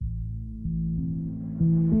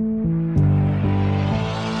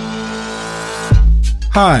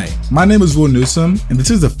Hi, my name is Will Newsom, and this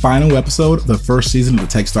is the final episode of the first season of the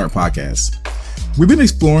Tech Start podcast. We've been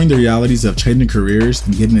exploring the realities of changing careers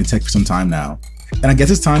and getting into tech for some time now, and I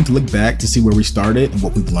guess it's time to look back to see where we started and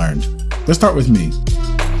what we've learned. Let's start with me.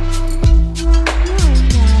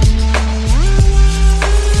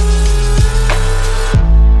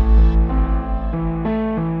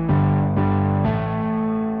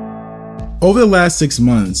 Over the last 6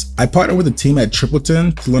 months, I partnered with a team at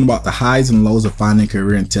Tripleton to learn about the highs and lows of finding a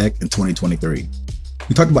career in tech in 2023.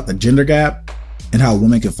 We talked about the gender gap and how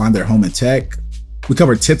women can find their home in tech. We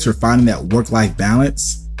covered tips for finding that work-life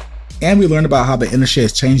balance. And we learned about how the industry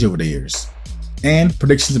has changed over the years and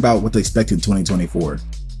predictions about what to expect in 2024.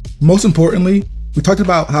 Most importantly, we talked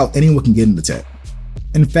about how anyone can get into tech.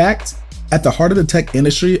 In fact, at the heart of the tech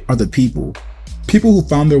industry are the people who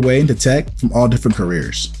found their way into tech from all different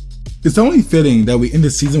careers. It's only fitting that we end the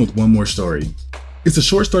season with one more story. It's a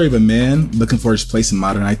short story of a man looking for his place in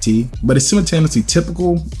modern IT, but it's simultaneously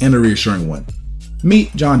typical and a reassuring one.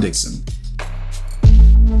 Meet John Dixon.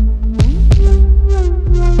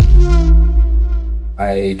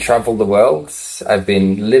 I travel the world. I've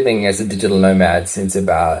been living as a digital nomad since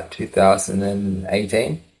about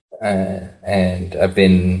 2018, and I've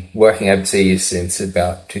been working overseas since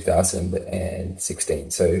about 2016.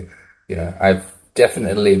 So, I've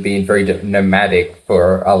definitely been very nomadic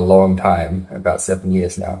for a long time, about 7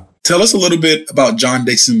 years now. Tell us a little bit about John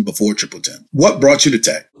Dixon before Tripleton. What brought you to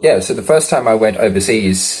tech? Yeah, so the first time I went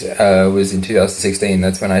overseas was in 2016.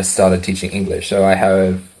 That's when I started teaching English. So I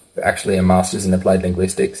have actually a master's in applied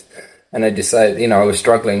linguistics. And I decided, I was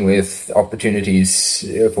struggling with opportunities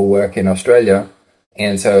for work in Australia.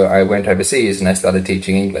 And so I went overseas and I started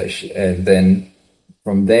teaching English. And then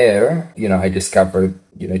from there, I discovered,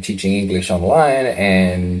 teaching English online,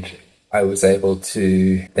 and I was able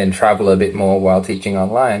to then travel a bit more while teaching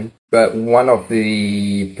online. But one of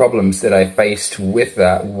the problems that I faced with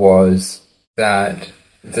that was that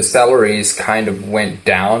the salaries kind of went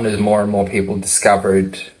down as more and more people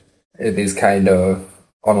discovered this kind of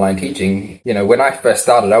online teaching. When I first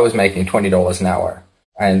started, I was making $20 an hour.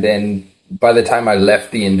 And then by the time I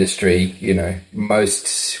left the industry,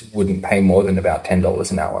 most wouldn't pay more than about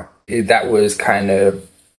 $10 an hour. That was kind of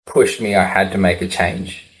pushed me. I had to make a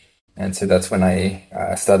change. And so that's when I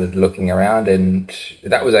started looking around, and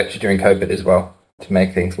that was actually during COVID as well, to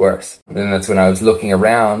make things worse. And then that's when I was looking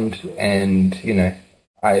around and,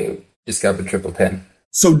 I discovered Tripleton.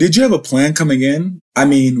 So did you have a plan coming in? I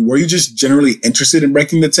mean, were you just generally interested in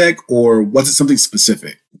breaking the tech, or was it something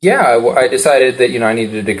specific? Yeah, I decided that, I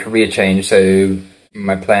needed a career change. So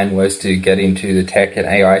my plan was to get into the tech and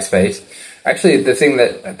AI space. Actually, the thing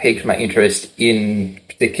that piqued my interest in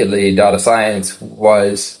particularly data science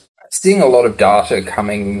was seeing a lot of data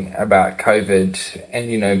coming about COVID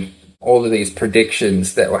and, all of these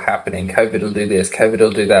predictions that were happening. COVID will do this, COVID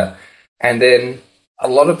will do that. And then a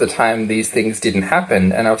lot of the time these things didn't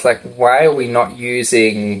happen. And I was like, why are we not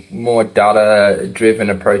using more data-driven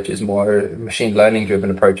approaches, more machine learning-driven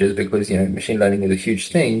approaches? Because, machine learning is a huge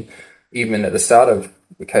thing, even at the start of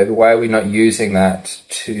COVID. Why are we not using that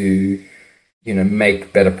to,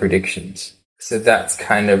 make better predictions? So that's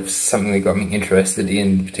kind of something that got me interested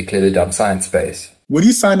in particularly the data science space. When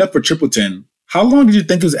you signed up for Tripleton, how long did you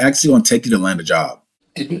think it was actually going to take you to land a job?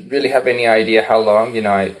 Didn't really have any idea how long.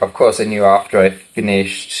 I knew after I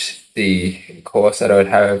finished the course that I would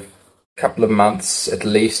have a couple of months at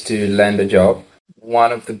least to land a job.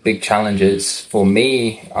 One of the big challenges for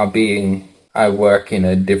me I work in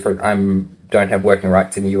don't have working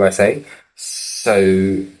rights in the USA.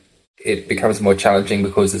 So it becomes more challenging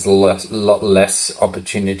because there's a lot less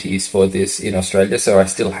opportunities for this in Australia. So I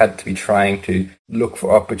still had to be trying to look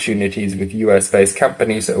for opportunities with US-based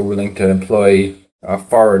companies that are willing to employ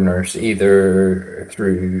foreigners, either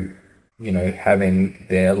through, having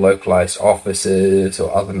their localized offices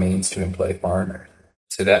or other means to employ foreigners.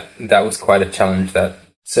 So that was quite a challenge that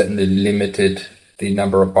certainly limited the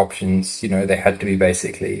number of options. They had to be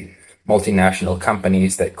basically multinational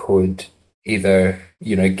companies that could either,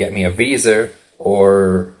 get me a visa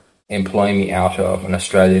or employ me out of an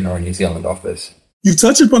Australian or a New Zealand office. You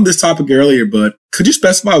touched upon this topic earlier, but could you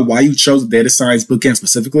specify why you chose the data science bootcamp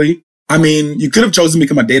specifically? I mean, you could have chosen to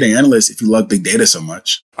become a data analyst if you love big data so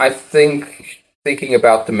much. I think thinking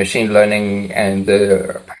about the machine learning and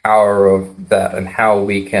the power of that and how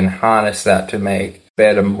we can harness that to make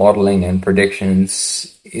better modeling and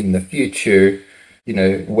predictions in the future,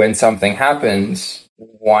 when something happens,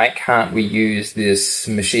 why can't we use this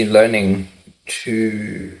machine learning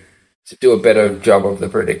to do a better job of the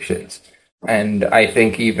predictions? And I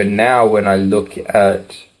think even now when I look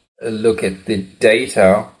at the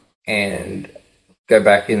data and go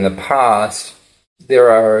back in the past, there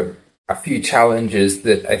are a few challenges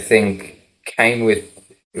that I think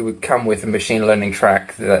it would come with a machine learning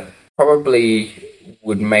track that probably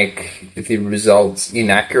would make the results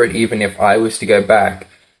inaccurate, even if I was to go back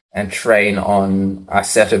and train on a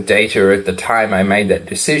set of data at the time I made that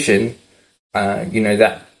decision.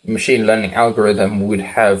 That machine learning algorithm would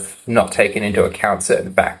have not taken into account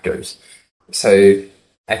certain factors. So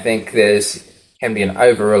I think can be an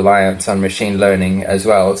over-reliance on machine learning as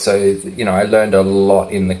well. So, I learned a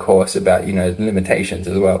lot in the course about, limitations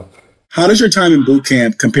as well. How does your time in boot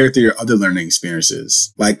camp compare to your other learning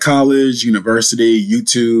experiences, like college, university,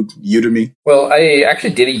 YouTube, Udemy? Well, I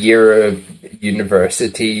actually did a year of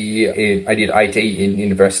university. I did IT in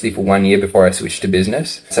university for 1 year before I switched to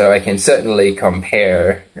business. So I can certainly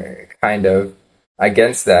compare kind of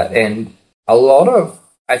against that. And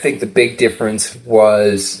I think the big difference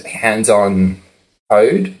was hands-on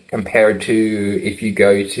code compared to if you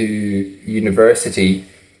go to university.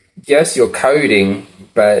 Yes, you're coding,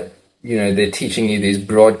 but they're teaching you these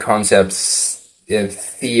broad concepts of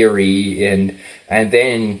theory, and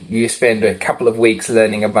then you spend a couple of weeks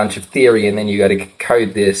learning a bunch of theory, and then you got to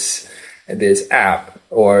code this app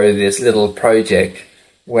or this little project.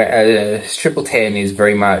 Whereas Triple 10 is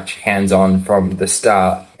very much hands-on from the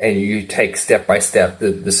start, and you take step by step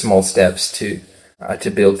the small steps to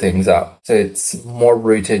build things up. So it's more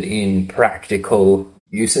rooted in practical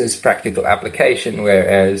uses, practical application,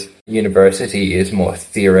 whereas university is more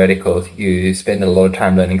theoretical. You spend a lot of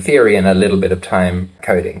time learning theory and a little bit of time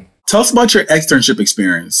coding. Tell us about your externship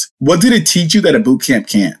experience. What did it teach you that a boot camp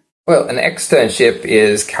can't? Well, an externship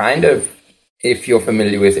is kind of, if you're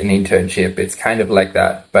familiar with an internship, it's kind of like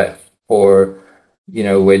that. But we're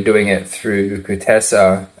doing it through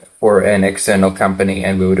Kutesa for an external company,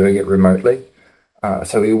 and we were doing it remotely.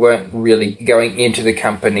 So we weren't really going into the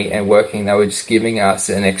company and working. They were just giving us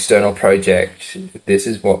an external project. This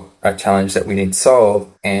is what a challenge that we need to solve,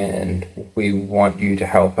 and we want you to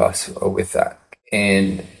help us with that.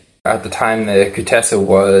 And at the time, the Kutesa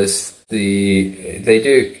they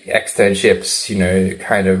do externships,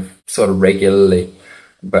 kind of sort of regularly.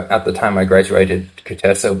 But at the time I graduated,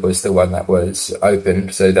 Kutesa was the one that was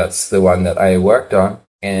open. So that's the one that I worked on.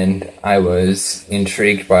 And I was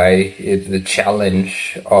intrigued by the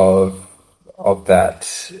challenge of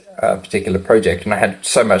that particular project. And I had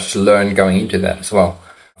so much to learn going into that as well.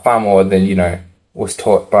 Far more than, was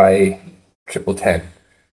taught by Triple 10,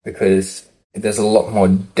 because there's a lot more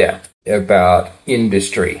depth about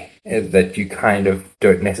industry that you kind of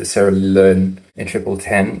don't necessarily learn in Triple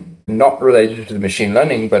 10, not related to the machine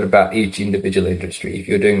learning, but about each individual industry. If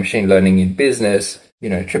you're doing machine learning in business,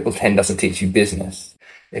 Triple 10 doesn't teach you business.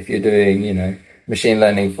 If you're doing, machine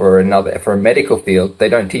learning for a medical field, they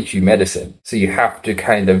don't teach you medicine. So you have to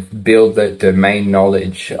kind of build the domain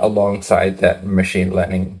knowledge alongside that machine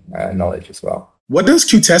learning knowledge as well. What does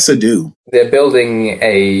Kutesa do? They're building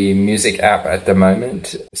a music app at the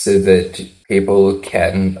moment so that people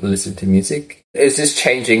can listen to music. It's just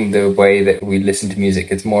changing the way that we listen to music.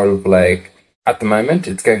 It's more of like, at the moment,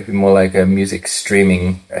 it's going to be more like a music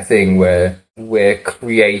streaming thing where we're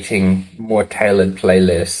creating more tailored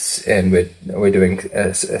playlists, and we're doing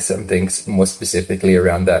some things more specifically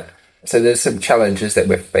around that. So there's some challenges that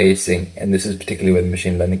we're facing, and this is particularly where the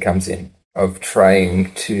machine learning comes in, of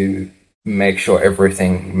trying to make sure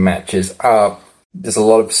everything matches up. There's a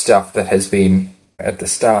lot of stuff that has been at the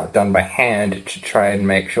start done by hand to try and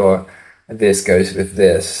make sure this goes with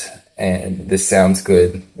this and this sounds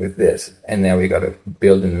good with this. And now we got to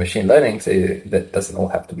build in the machine learning so that doesn't all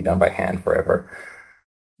have to be done by hand forever.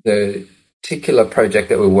 The particular project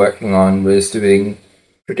that we're working on was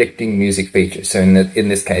predicting music features. So in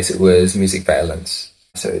this case, it was music valence.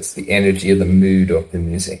 So it's the energy or the mood of the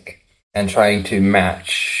music, and trying to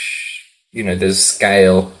match, there's a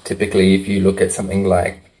scale. Typically, if you look at something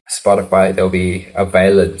like Spotify, there'll be a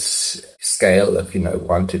valence scale of,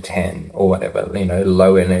 1 to 10 or whatever,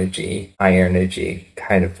 low energy, high energy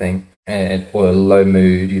kind of thing. Or low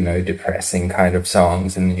mood, depressing kind of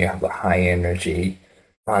songs. And then you have the high energy,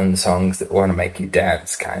 fun songs that want to make you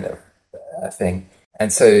dance kind of thing.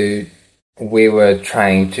 And so we were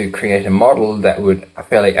trying to create a model that would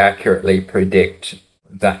fairly accurately predict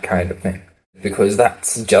that kind of thing, because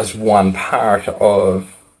that's just one part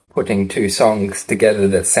of putting two songs together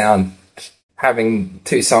having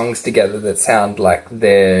two songs together that sound like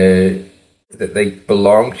that they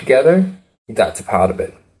belong together. That's a part of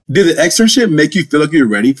it. Did the externship make you feel like you're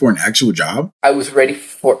ready for an actual job? I was ready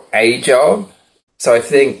for a job. So I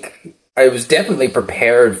think I was definitely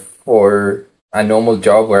prepared for a normal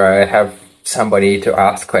job where I have somebody to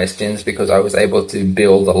ask questions, because I was able to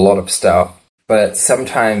build a lot of stuff. but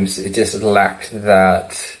sometimes it just lacked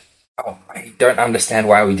that, oh, I don't understand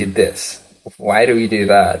why we did this. Why do we do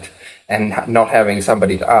that? And not having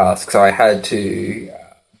somebody to ask. So I had to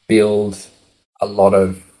build a lot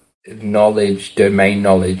of knowledge, domain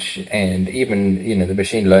knowledge, and even, the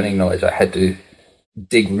machine learning knowledge. I had to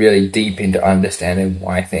dig really deep into understanding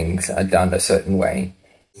why things are done a certain way.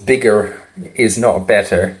 Bigger is not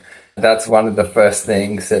better. That's one of the first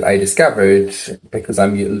things that I discovered because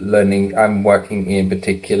I'm working in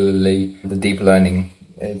particularly the deep learning,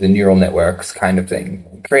 the neural networks kind of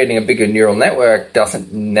thing. Creating a bigger neural network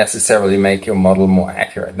doesn't necessarily make your model more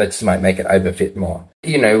accurate. That just might make it overfit more.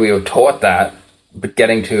 We were taught that, but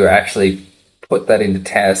getting to actually put that into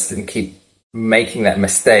test and keep making that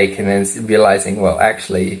mistake and then realizing, well,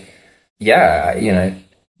 actually,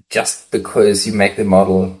 just because you make the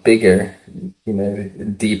model bigger,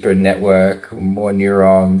 deeper network, more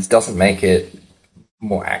neurons, doesn't make it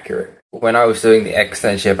more accurate. When I was doing the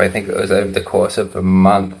externship, I think it was over the course of a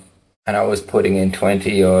month, and I was putting in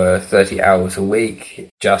 20 or 30 hours a week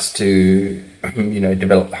just to,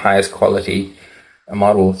 develop the highest quality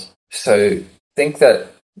models. So I think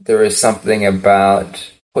that there is something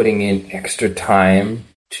about putting in extra time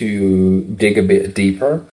to dig a bit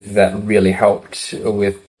deeper that really helped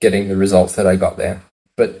with getting the results that I got there.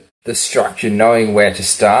 But the structure, knowing where to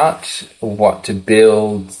start, what to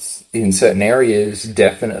build in certain areas,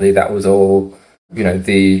 definitely that was all,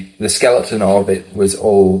 the skeleton of it was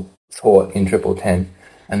all taught in Triple 10.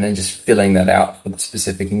 And then just filling that out for the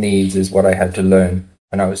specific needs is what I had to learn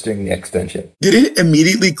when I was doing the externship. Did it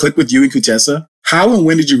immediately click with you and Kutesa? How and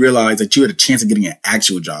when did you realize that you had a chance of getting an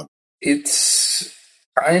actual job? It's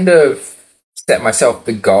kind of set myself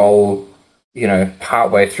the goal,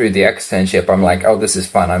 partway through the externship. I'm like, oh, this is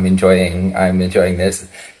fun. I'm enjoying this.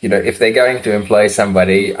 If they're going to employ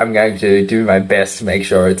somebody, I'm going to do my best to make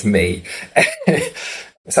sure it's me.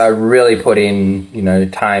 So I really put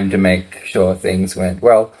in, time to make sure things went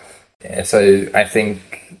well. So I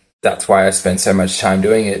think that's why I spent so much time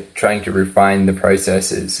doing it, trying to refine the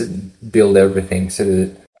processes and build everything so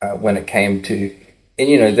that when it came to,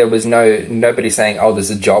 and there was nobody saying, oh,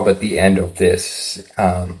 there's a job at the end of this.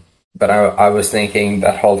 But I was thinking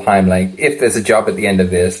that whole time, like, if there's a job at the end of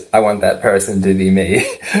this, I want that person to be me.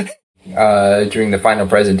 During the final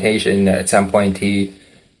presentation, at some point, he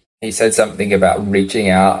said something about reaching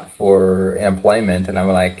out for employment, and I'm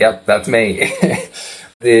like, yep, that's me.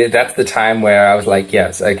 That's the time where I was like,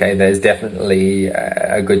 yes, okay, there's definitely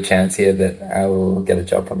a good chance here that I will get a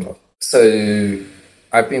job from them. So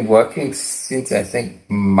I've been working since, I think,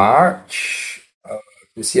 March of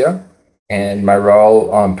this year. And my role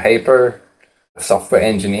on paper, software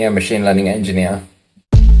engineer, machine learning engineer.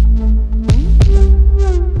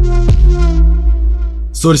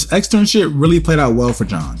 So this externship really played out well for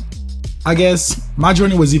John. I guess my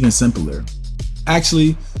journey was even simpler.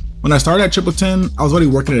 Actually, when I started at Triple 10, I was already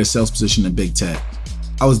working at a sales position in big tech.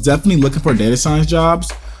 I was definitely looking for data science jobs,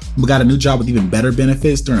 but got a new job with even better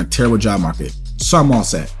benefits during a terrible job market. So I'm all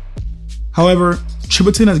set. However,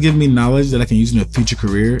 Triple 10 has given me knowledge that I can use in a future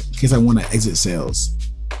career in case I want to exit sales.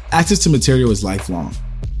 Access to material is lifelong.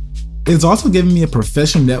 It has also given me a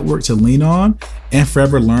professional network to lean on and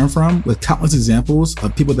forever learn from, with countless examples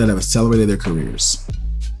of people that have accelerated their careers.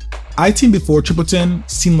 iTeam before Triple 10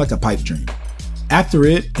 seemed like a pipe dream. After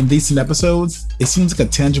it, in recent episodes, it seems like a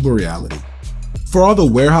tangible reality. For all the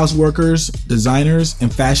warehouse workers, designers, and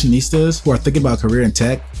fashionistas who are thinking about a career in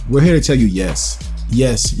tech, we're here to tell you yes,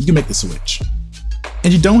 you can make the switch.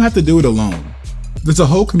 And you don't have to do it alone. There's a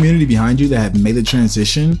whole community behind you that have made the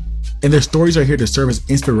transition, and their stories are here to serve as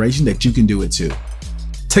inspiration that you can do it too.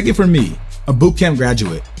 Take it from me, a bootcamp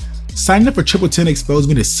graduate. Signing up for Triple 10 exposed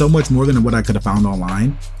me to so much more than what I could have found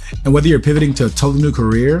online. And whether you're pivoting to a totally new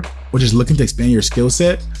career or just looking to expand your skill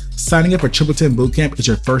set, signing up for Triple 10 Bootcamp is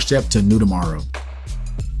your first step to a new tomorrow.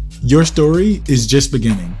 Your story is just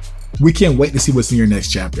beginning. We can't wait to see what's in your next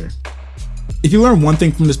chapter. If you learn one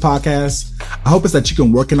thing from this podcast, I hope it's that you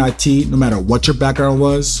can work in IT no matter what your background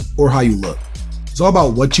was or how you look. It's all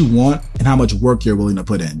about what you want and how much work you're willing to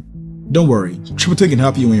put in. Don't worry, Triple 10 can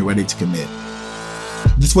help you when you're ready to commit.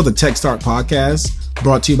 This was the Tech Start Podcast,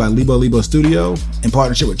 brought to you by Lebo Studio in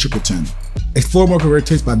partnership with Triple 10. Explore more career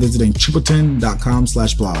tips by visiting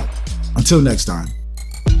triple10.com/blog. Until next time.